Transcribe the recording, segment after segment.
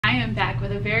I am back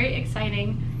with a very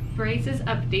exciting braces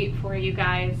update for you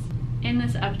guys. In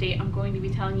this update, I'm going to be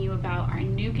telling you about our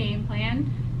new game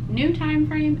plan, new time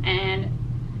frame, and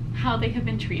how they have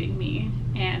been treating me,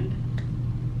 and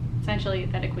essentially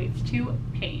that equates to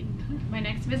pain. My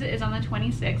next visit is on the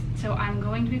 26th, so I'm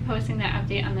going to be posting that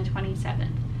update on the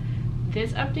 27th.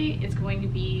 This update is going to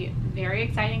be very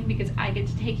exciting because I get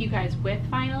to take you guys with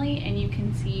finally, and you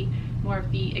can see more of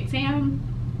the exam,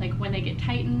 like when they get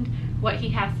tightened, what he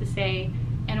has to say,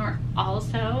 and we're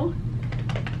also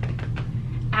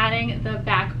adding the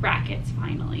back brackets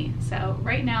finally. So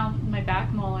right now my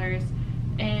back molars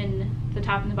in the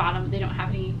top and the bottom, they don't have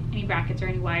any brackets or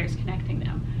any wires connecting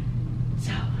them.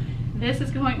 So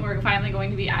we're finally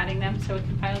going to be adding them so it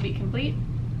can finally be complete.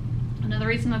 Another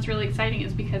reason that's really exciting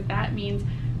is because that means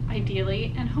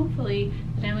ideally and hopefully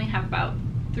that I only have about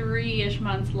 3-ish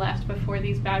months left before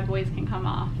these bad boys can come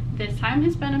off. This time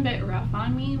has been a bit rough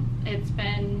on me. It's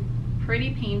been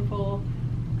pretty painful.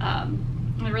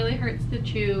 It really hurts to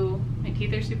chew. My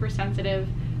teeth are super sensitive.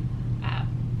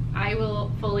 I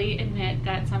will fully admit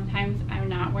that sometimes I'm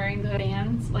not wearing the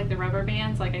bands, like the rubber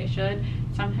bands, like I should.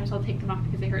 Sometimes I'll take them off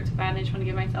because they hurt so bad and I just want to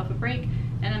give myself a break,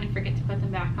 and then I forget to put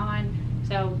them back on.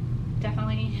 So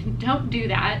definitely don't do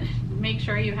that. Make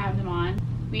sure you have them on.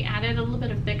 We added a little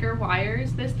bit of thicker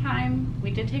wires this time.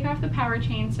 We did take off the power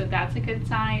chain, so that's a good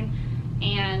sign.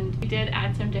 And we did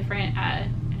add some different, I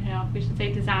don't know if we should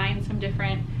say design, some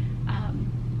different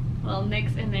little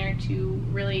nicks in there to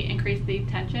really increase the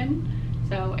tension.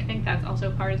 So I think that's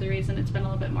also part of the reason it's been a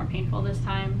little bit more painful this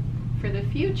time. For the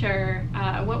future,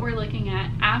 what we're looking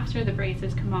at after the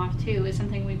braces come off too is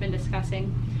something we've been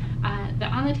discussing.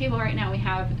 On the table right now we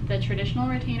have the traditional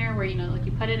retainer where, like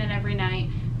you put it in every night.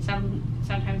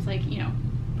 Sometimes, like,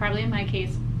 probably in my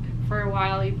case, for a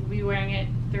while you'd be wearing it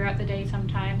throughout the day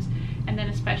sometimes, and then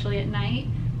especially at night,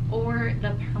 or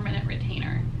the permanent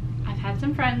retainer. I've had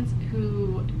some friends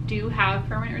who do have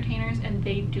permanent retainers and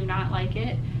they do not like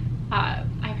it.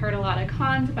 I've heard a lot of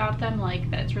cons about them, like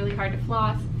that it's really hard to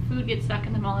floss, food gets stuck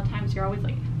in them all the time, so you're always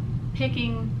like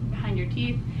picking behind your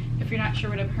teeth. If you're not sure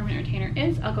what a permanent retainer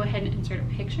is, I'll go ahead and insert a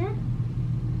picture.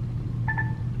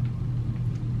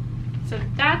 So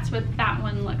that's what that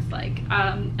one looks like.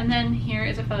 And then here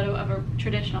is a photo of a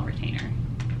traditional retainer.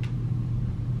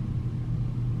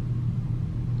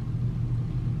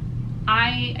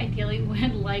 I ideally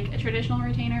would like a traditional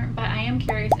retainer, but I am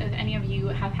curious if any of you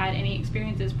have had any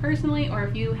experiences personally, or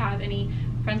if you have any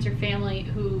friends or family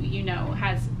who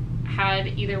has had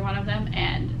either one of them,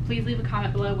 and please leave a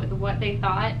comment below with what they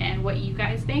thought and what you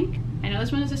guys think. I know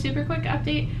this one is a super quick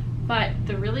update, but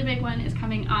the really big one is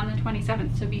coming on the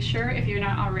 27th, so be sure, if you're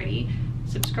not already,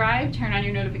 subscribe, turn on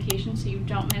your notifications so you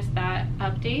don't miss that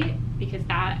update, because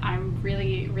I'm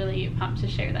really, really pumped to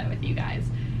share that with you guys.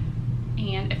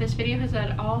 And if this video has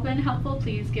at all been helpful,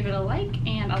 please give it a like,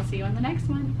 and I'll see you in the next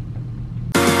one.